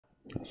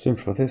Let's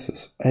simplify this.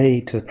 It's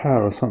a to the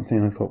power of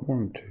something. I've got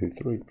 1, 2,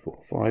 3, 4,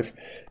 5.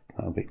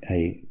 That'll be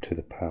a to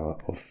the power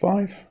of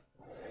 5.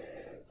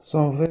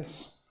 Solve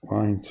this. I'm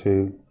going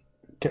to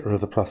get rid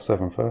of the plus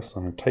 7 first.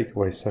 I'm going to take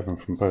away 7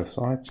 from both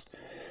sides,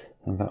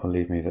 and that will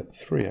leave me that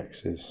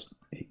 3x's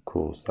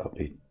equals, that'll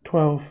be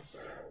 12.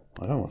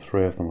 I don't want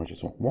 3 of them, I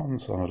just want 1,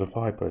 so I'll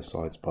divide both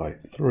sides by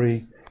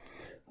 3,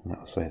 and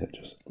that'll say that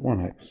just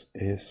 1x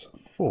is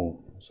 4,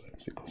 so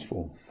x equals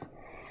 4.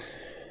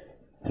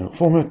 Now,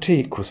 formula t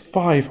equals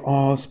 5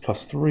 r's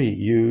plus 3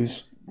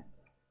 u's.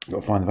 I've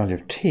got to find the value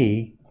of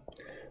t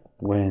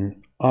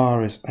when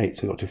r is 8,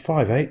 so I've got to do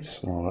 5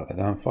 eighths, and I'll write that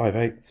down, 5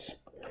 eighths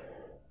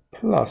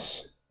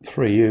plus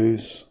 3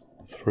 u's,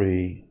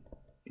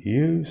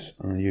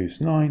 and the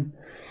u's 9, and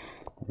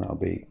that'll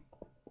be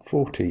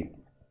 40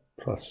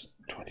 plus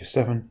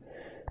 27,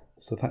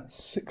 so that's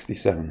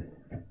 67,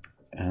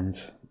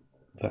 and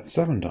that's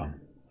 7 done.